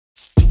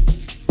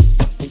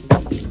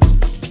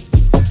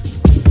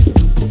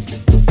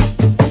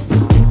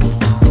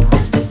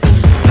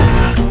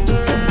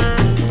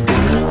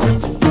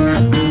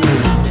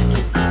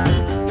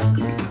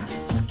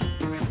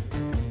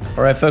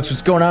right, folks,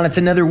 what's going on? It's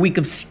another week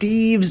of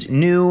Steve's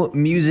New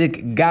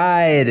Music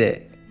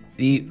Guide,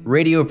 the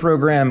radio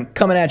program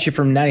coming at you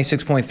from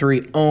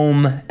 96.3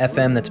 Ohm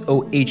FM. That's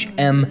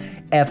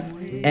OHM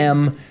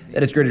FM.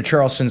 That is Greater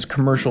Charleston's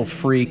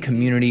commercial-free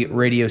community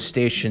radio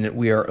station that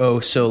we are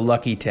oh so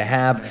lucky to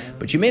have.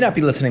 But you may not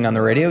be listening on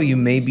the radio. You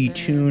may be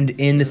tuned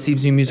in to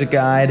Steve's New Music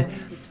Guide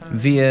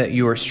via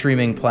your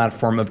streaming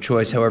platform of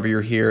choice. However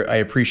you're here, I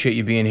appreciate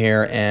you being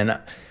here, and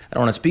I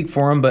don't want to speak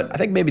for them, but I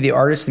think maybe the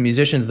artists, the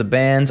musicians, the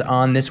bands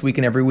on This Week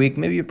and Every Week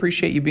maybe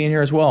appreciate you being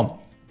here as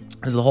well.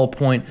 Because the whole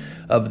point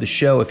of the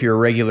show, if you're a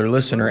regular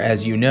listener,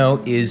 as you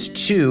know, is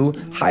to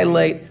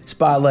highlight,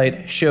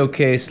 spotlight,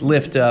 showcase,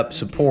 lift up,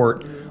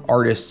 support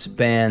artists,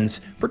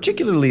 bands,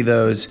 particularly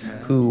those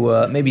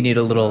who maybe need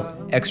a little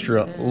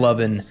extra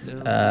loving.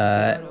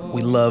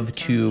 We love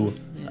to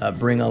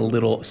bring a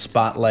little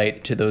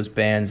spotlight to those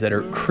bands that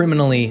are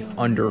criminally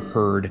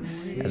underheard,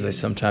 as I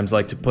sometimes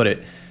like to put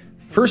it.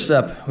 First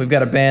up, we've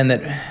got a band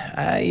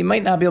that you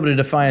might not be able to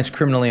define as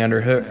criminally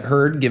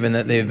underheard, given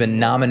that they've been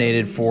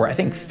nominated for, I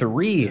think,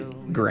 3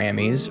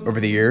 Grammys over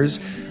the years.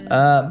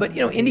 But,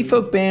 you know, indie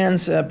folk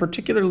bands,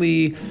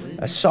 particularly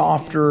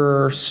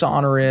softer,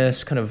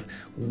 sonorous, kind of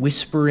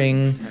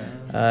whispering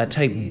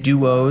type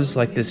duos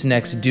like this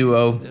next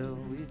duo,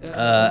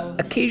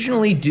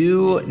 occasionally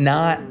do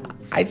not,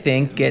 I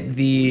think, get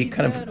the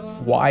kind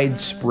of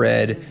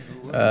widespread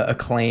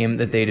acclaim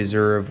that they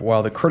deserve.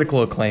 While the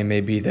critical acclaim may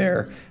be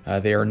there,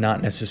 they are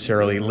not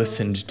necessarily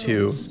listened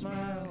to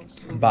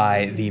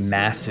by the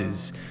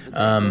masses.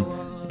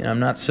 I'm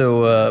not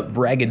so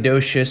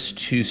braggadocious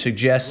to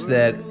suggest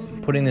that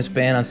putting this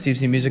band on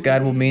Steve's New Music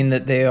Guide will mean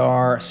that they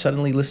are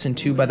suddenly listened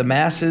to by the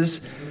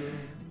masses,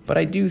 but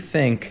I do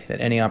think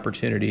that any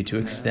opportunity to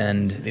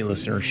extend the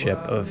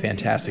listenership of a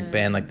fantastic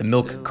band like the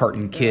Milk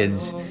Carton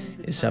Kids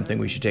is something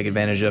we should take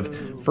advantage of.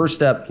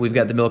 First up, we've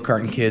got the Milk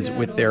Carton Kids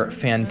with their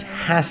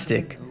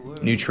fantastic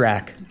new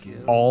track,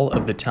 All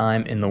of the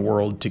Time in the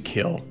World to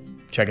Kill.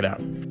 Check it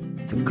out.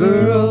 The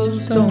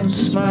girls don't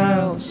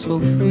smile so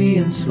free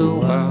and so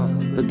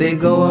wild, but they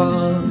go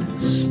on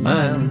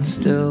smiling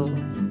still.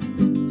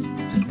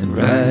 And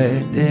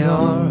right they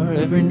are,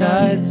 every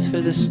night's for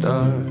the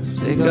stars.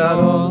 They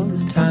got all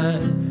the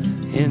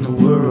time in the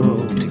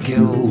world to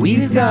kill.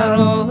 We've got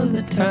all of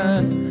the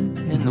time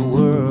in the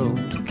world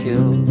to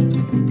kill.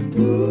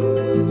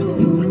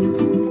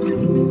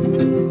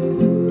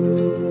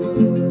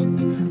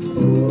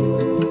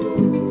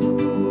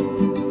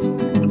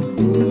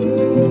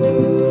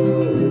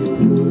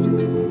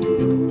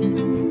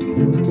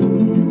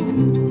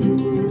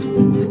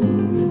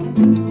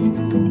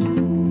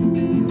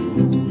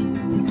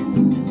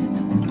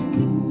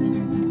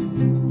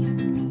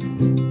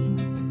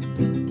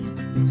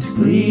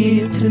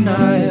 Sleep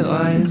tonight,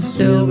 lying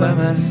still by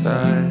my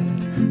side,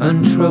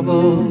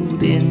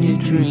 untroubled in your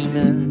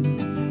dreaming,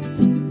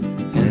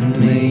 and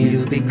may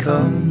you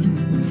become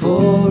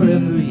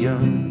forever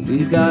young.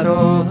 We've got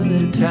all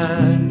the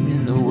time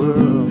in the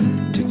world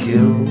to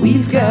kill.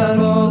 We've got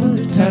all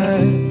the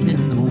time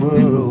in the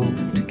world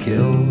to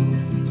kill.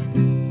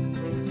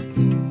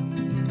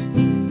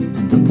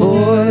 The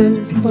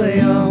boys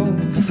play on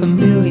a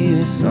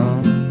familiar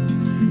song.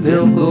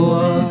 They'll go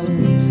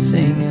on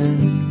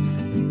singing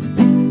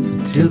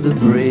till the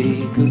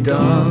break of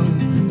dawn.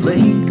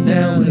 Blink,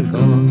 now they're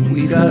gone.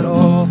 We've got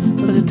all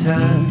of the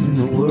time in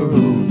the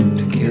world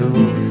to kill.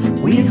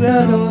 We've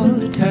got all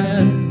the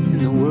time in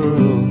the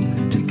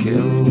world to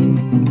kill.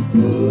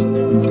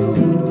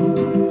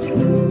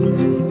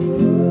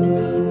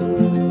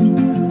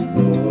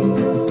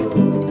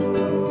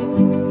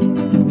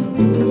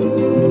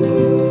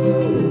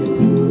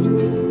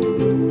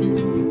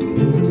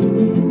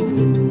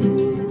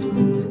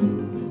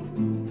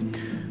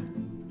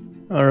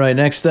 All right,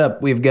 next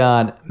up, we've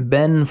got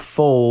Ben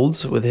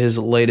Folds with his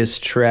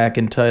latest track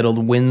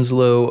entitled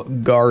Winslow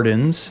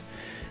Gardens.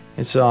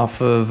 It's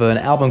off of an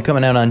album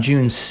coming out on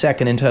June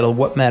 2nd entitled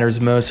What Matters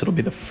Most. It'll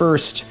be the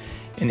first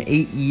in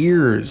 8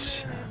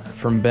 years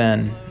from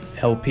Ben,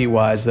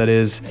 LP-wise, that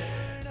is.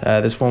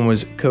 This one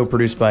was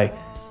co-produced by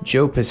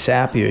Joe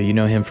Pisapia. You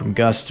know him from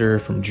Guster,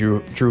 from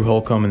Drew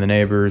Holcomb and the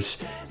Neighbors,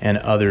 and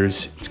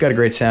others. It's got a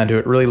great sound to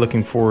it. Really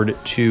looking forward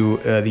to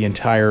the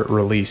entire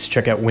release.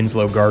 Check out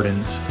Winslow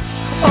Gardens.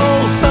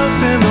 Old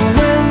folks in the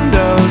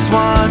windows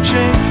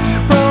watching,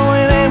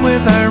 rolling in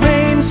with our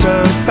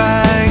rain-soaked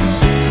bags.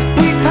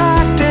 We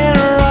packed in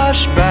a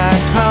rush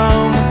back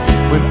home.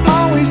 We're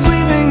always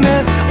leaving,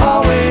 then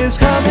always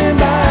coming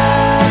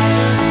back.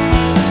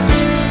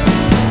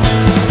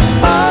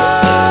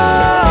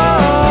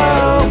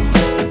 Oh,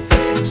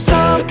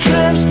 some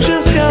trips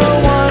just go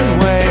one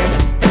way.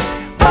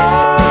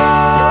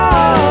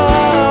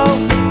 Oh,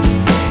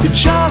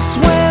 just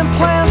when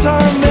plans are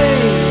made,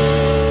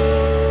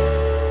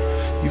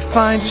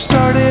 find you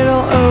started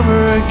all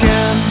over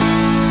again.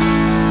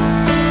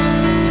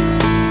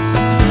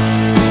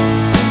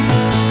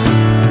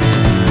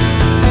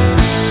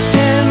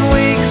 10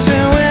 weeks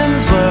in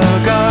Winslow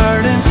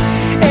Gardens,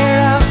 air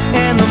out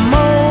and the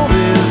mold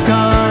is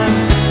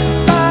gone.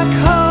 Back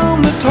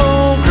home the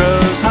toll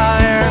grows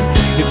higher,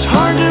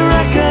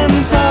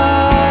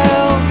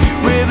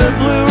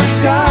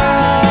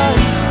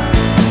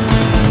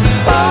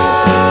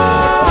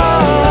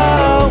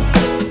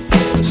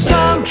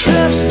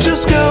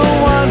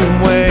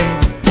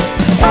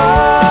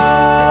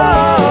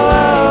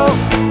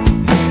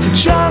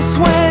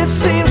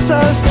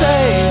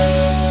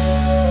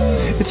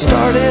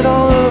 start it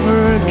all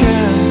over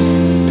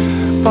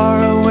again,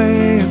 far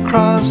away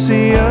across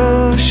the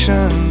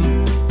ocean.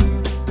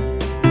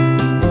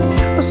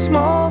 A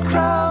small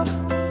crowd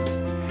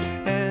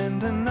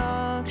and an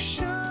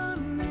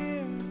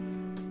auctioneer.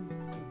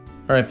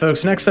 All right,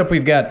 folks, next up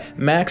we've got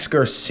Max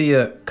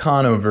Garcia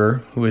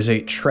Conover, who is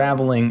a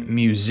traveling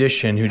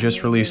musician who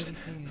just released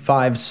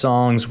 5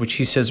 songs, which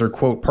he says are,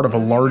 quote, part of a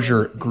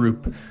larger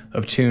group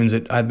of tunes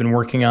that I've been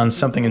working on,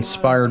 something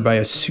inspired by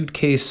a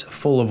suitcase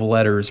full of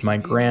letters my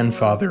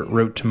grandfather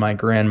wrote to my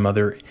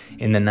grandmother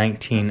in the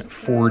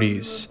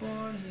 1940s.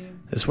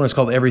 This one is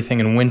called Everything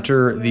in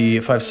Winter. The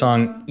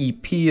 5-song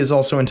EP is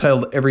also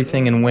entitled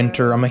Everything in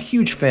Winter. I'm a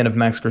huge fan of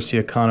Max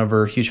Garcia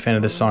Conover, huge fan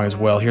of this song as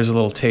well. Here's a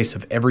little taste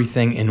of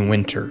Everything in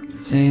Winter.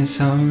 Saying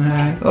something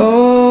like,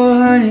 oh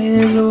honey,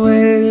 there's a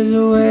way, there's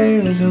a way,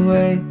 there's a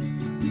way.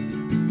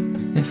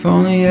 If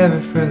only ever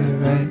further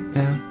right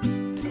now.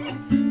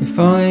 If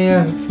only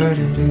ever further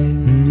today.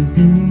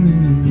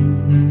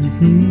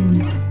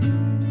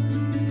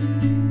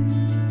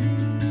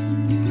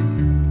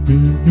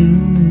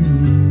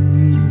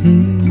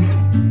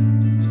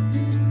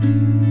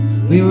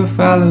 We were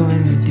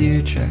following the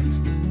deer tracks.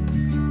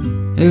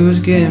 It was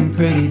getting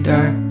pretty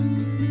dark.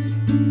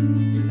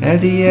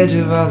 At the edge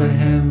of all the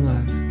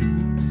hemlocks,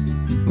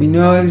 we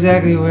know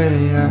exactly where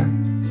they are.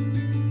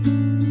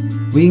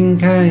 We can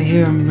kinda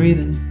hear them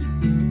breathing.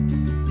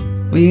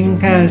 We can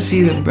kinda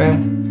see the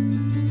breath.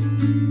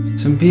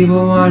 Some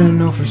people wanna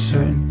know for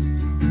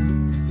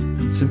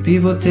certain. Some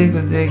people take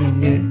what they can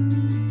get.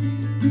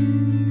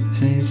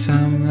 Saying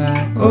something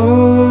like,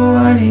 oh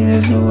honey,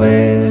 there's a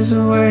way, there's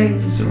a way,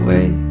 there's a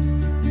way.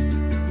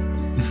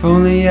 If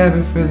only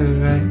ever further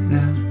right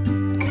now.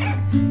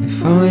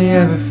 If only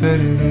ever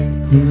further there.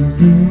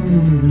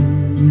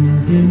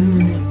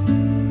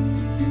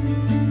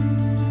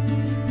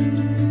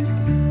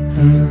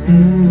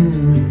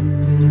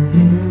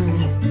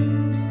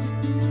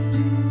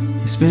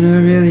 It's been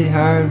a really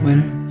hard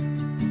winter.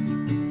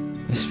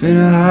 It's been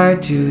a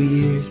hard 2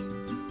 years.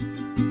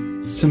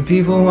 Some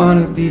people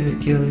wanna be the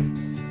killer.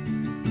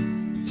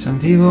 Some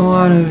people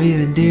wanna be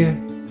the deer.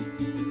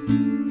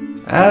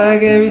 I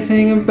like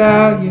everything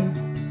about you.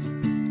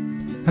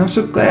 I'm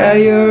so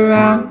glad you're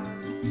around.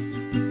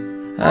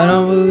 I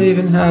don't believe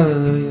in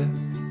hallelujah,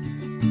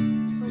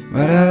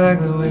 but I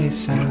like the way it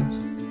sounds.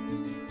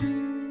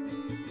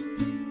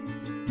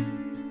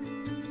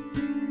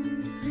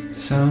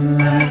 Something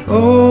like,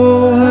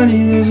 oh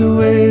honey, there's a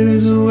way,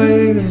 there's a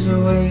way, there's a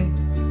way.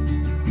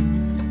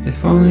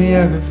 If only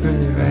ever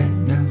further right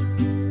now.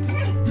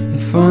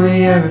 If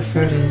only ever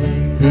further today.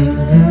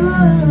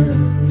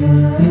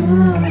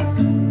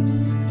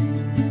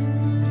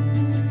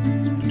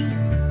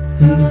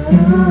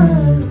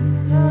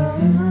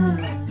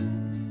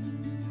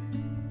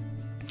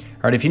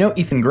 All right, if you know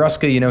Ethan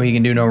Gruska, you know he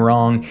can do no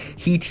wrong.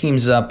 He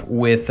teams up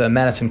with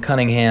Madison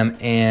Cunningham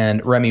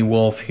and Remy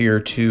Wolf here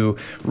to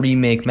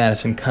remake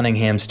Madison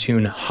Cunningham's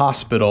tune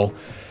Hospital.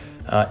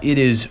 It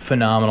is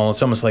phenomenal.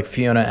 It's almost like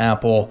Fiona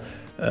Apple,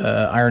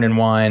 Iron and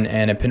Wine,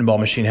 and a pinball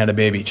machine had a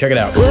baby. Check it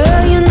out.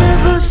 Well, you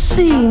never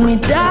see me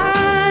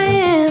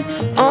dying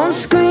on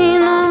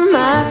screen or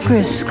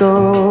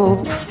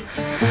microscope.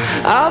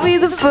 I'll be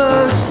the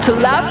first to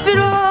laugh it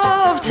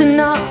off, to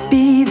not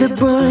be the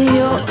butt of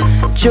your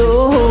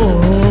joke.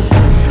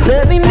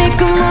 Let me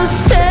make a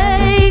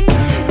mistake,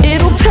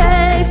 it'll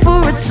pay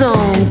for its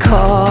own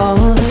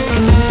cost.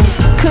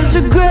 'Cause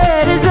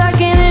regret is like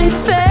an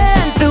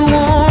infant that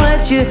won't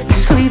let you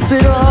sleep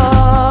it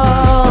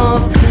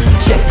off.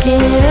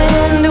 Checking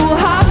into a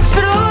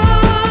hospital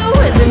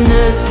where the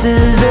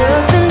nurses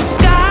earth and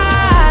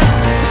sky,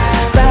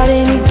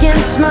 fighting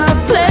against my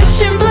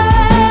flesh and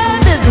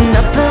blood. There's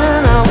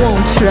nothing I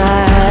won't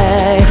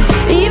try.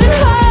 Even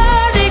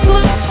heartache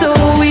looks so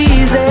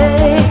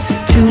easy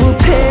to a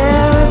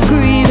pair of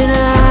grieving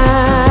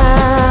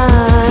eyes.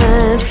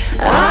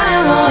 I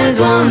am always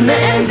one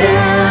man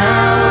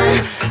down.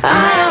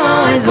 I am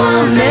always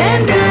one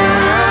man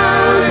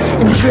down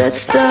and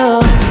dressed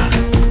up.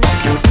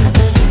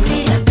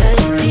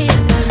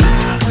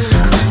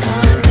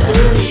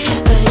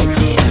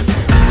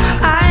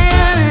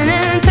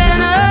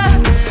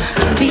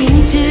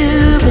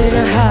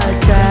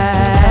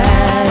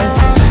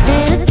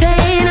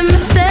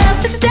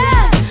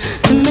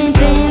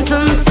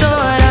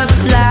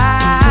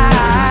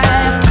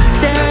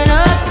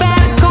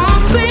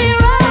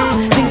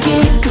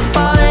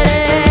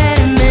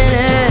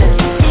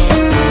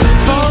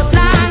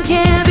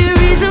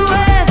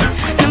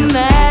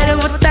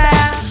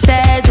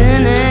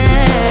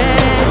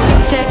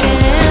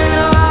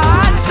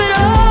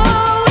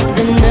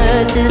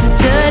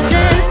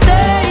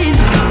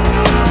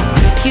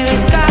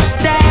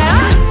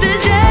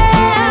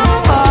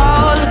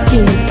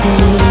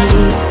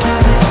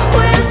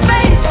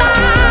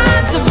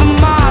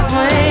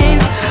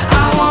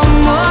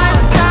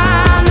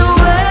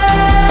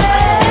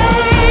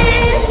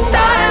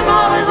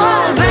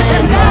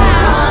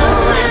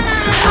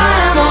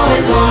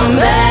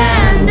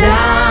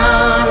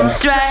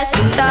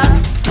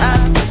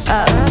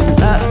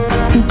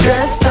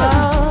 Dressed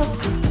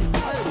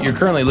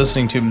currently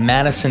listening to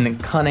Madison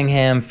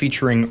Cunningham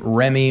featuring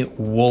Remy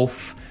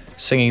Wolf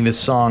singing this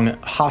song,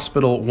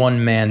 Hospital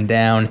One Man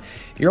Down.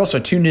 You're also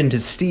tuned into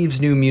Steve's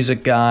New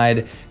Music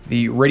Guide,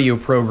 the radio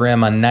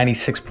program on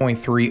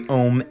 96.3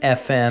 Ohm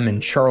FM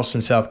in Charleston,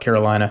 South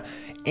Carolina,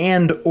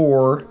 and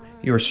or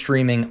your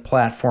streaming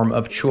platform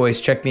of choice.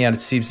 Check me out at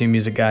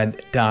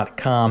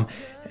stevesnewmusicguide.com.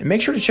 And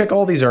make sure to check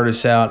all these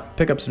artists out,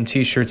 pick up some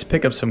t-shirts,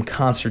 pick up some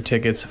concert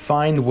tickets,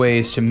 find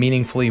ways to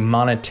meaningfully,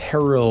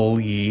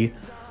 monetarily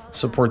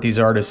support these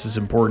artists. It's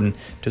important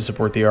to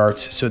support the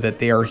arts so that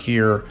they are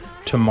here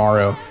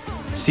tomorrow.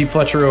 Steve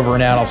Fletcher over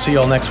and out. I'll see you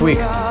all next week.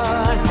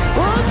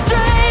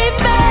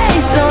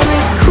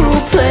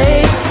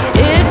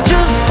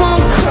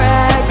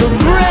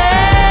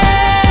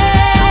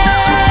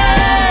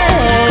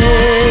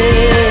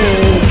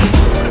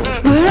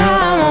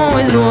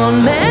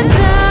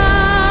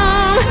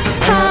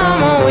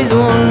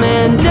 One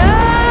man down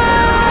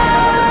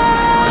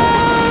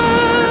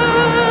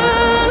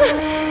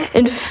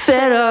and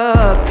fed up.